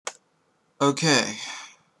Okay,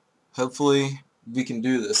 hopefully we can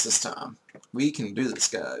do this time. We can do this,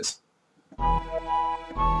 guys.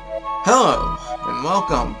 Hello, and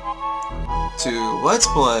welcome to Let's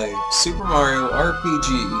Play Super Mario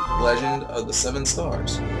RPG Legend of the Seven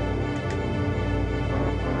Stars.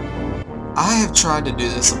 I have tried to do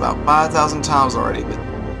this about 5,000 times already, but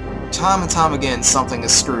time and time again something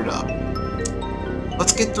is screwed up.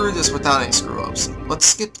 Let's get through this without any screw-ups. Let's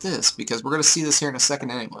skip this, because we're going to see this here in a second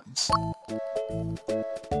anyways.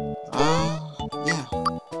 Yeah.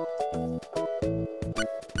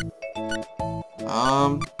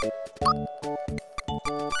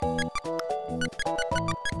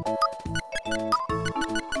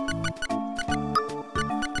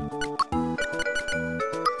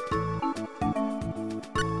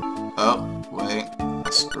 Oh, wait. I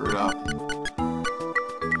screwed up.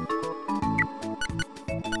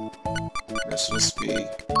 This must be...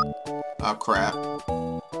 Oh, crap.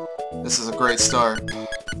 This is a great start.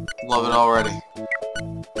 Love it already.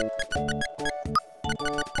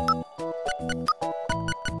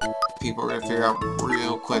 People are gonna figure out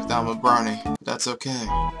real quick that I'm a brony. That's okay.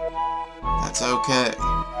 That's okay.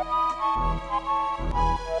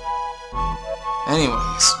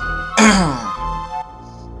 Anyways.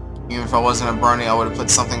 Even if I wasn't a brony, I would have put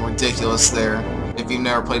something ridiculous there. If you've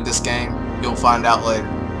never played this game, you'll find out later.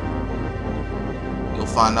 You'll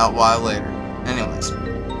find out why later. Anyways.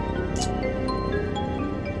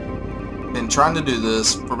 Been trying to do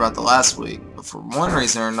this for about the last week, but for one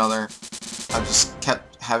reason or another, I just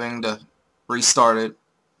kept having to restart it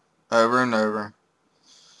over and over.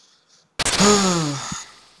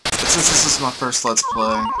 But since this is my first Let's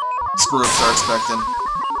Play, screw-ups are expected.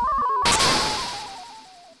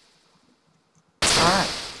 Alright.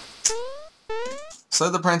 So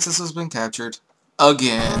the princess has been captured.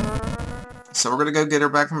 Again. So we're gonna go get her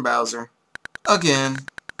back from Bowser. Again.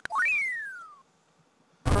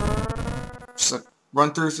 Just like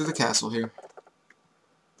run through the castle here.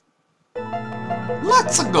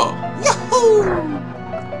 Let's go! Yahoo!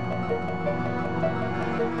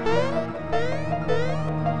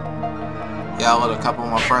 Yeah, I let a couple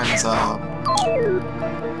of my friends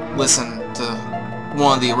listen to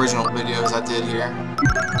one of the original videos I did here.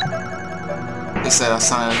 They said I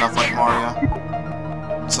sounded enough like Mario.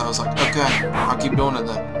 So I was like, okay, I'll keep doing it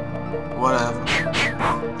then. Whatever.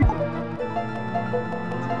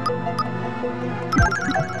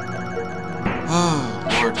 Oh,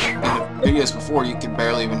 Lord. In the videos before, you could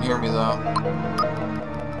barely even hear me, though.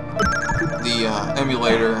 The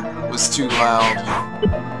emulator was too loud.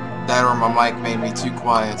 That or my mic made me too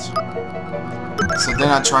quiet. So then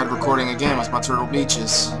I tried recording again with my Turtle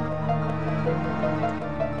Beaches.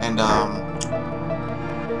 And,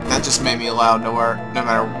 that just made me loud no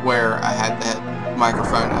matter where I had that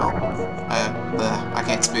microphone out. I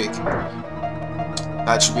can't speak.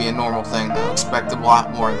 That should be a normal thing, though. Expect a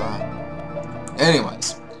lot more, though.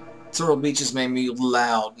 Anyways, Turtle Beaches made me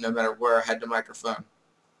loud no matter where I had the microphone.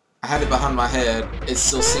 I had it behind my head, it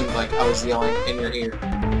still seemed like I was yelling in your ear.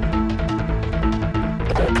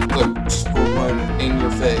 Look, just one in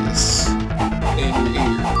your face. In your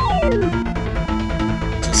ear.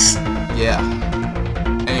 Just, yeah.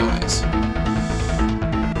 Anyways.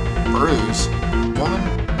 Bruise? Woman,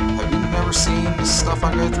 have you never seen the stuff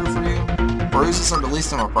I go through for you? Bruises are the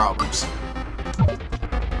least of my problems.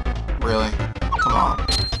 Really? Come on.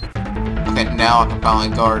 Okay, now I can finally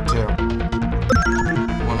guard too.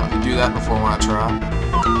 Wouldn't let me do that before when I try.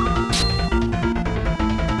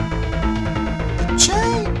 The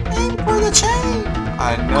chain! Aim for the chain!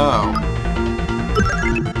 I know.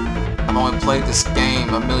 I've only played this game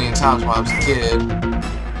a million times when I was a kid.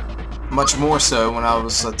 Much more so when I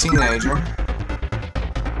was a teenager.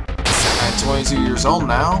 I'm 22 years old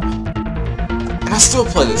now. And I still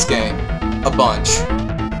play this game. A bunch.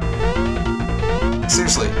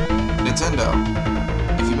 Seriously, Nintendo,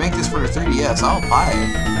 if you make this for the 3DS, I'll buy it.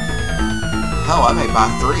 Hell, I may buy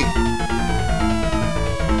 3.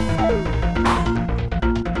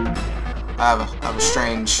 I have a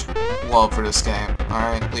strange love for this game.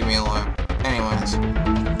 Alright, leave me alone. Anyways.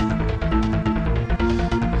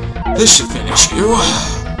 This should finish you.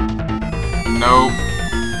 Nope.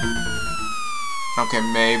 Okay,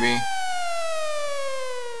 maybe.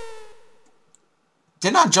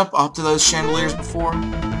 Didn't I jump up to those chandeliers before?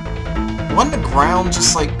 Wasn't the ground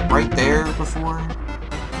just like right there before?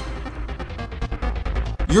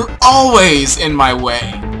 You're always in my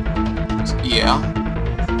way! Yeah.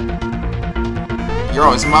 You're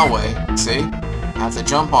always in my way, see? I have to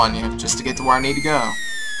jump on you just to get to where I need to go.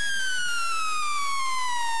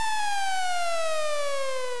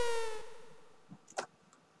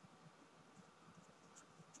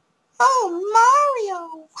 Oh,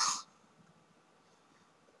 Mario!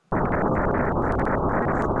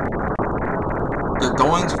 You're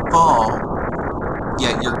going to fall,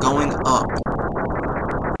 yet you're going up.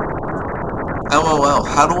 LOL,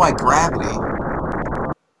 how do I gravity?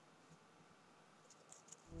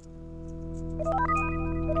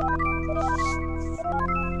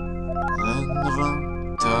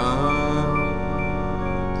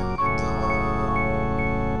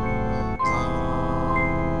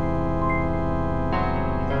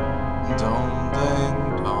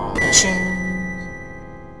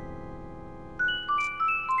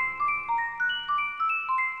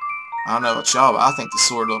 I don't know about y'all, but I think the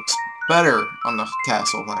sword looks better on the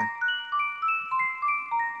castle there.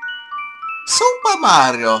 Super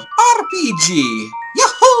Mario RPG!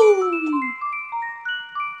 Yahoo!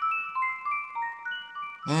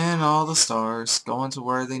 And all the stars going to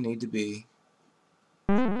where they need to be.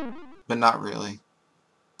 But not really.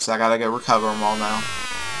 So I gotta go recover them all now.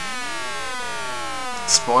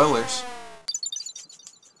 Spoilers.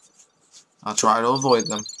 I'll try to avoid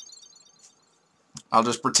them. I'll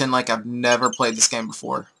just pretend like I've never played this game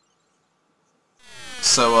before.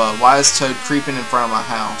 So, why is Toad creeping in front of my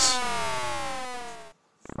house?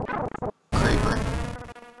 Creeper.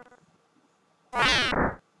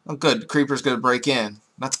 Oh good, Creeper's gonna break in.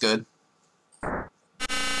 That's good.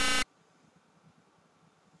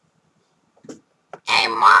 Hey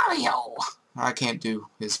Mario! I can't do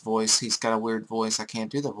his voice. He's got a weird voice. I can't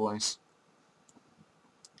do the voice.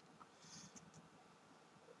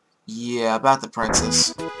 Yeah, about the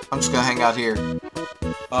princess. I'm just gonna hang out here.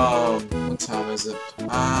 What time is it?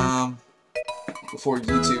 Before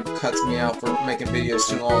YouTube cuts me out for making videos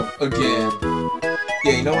too long again.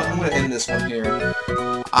 Yeah, you know what? I'm gonna end this one here.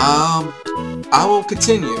 I will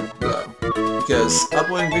continue though, because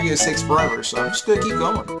uploading videos takes forever, so I'm just gonna keep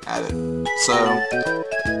going at it. So,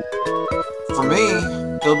 for me,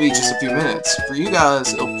 it'll be just a few minutes. For you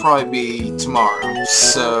guys, it'll probably be tomorrow.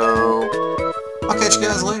 So, I'll catch you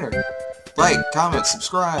guys later. Like, comment,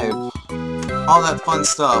 subscribe, all that fun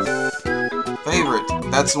stuff. Favorite,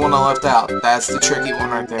 that's the one I left out. That's the tricky one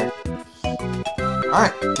right there.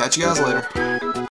 Alright, catch you guys later.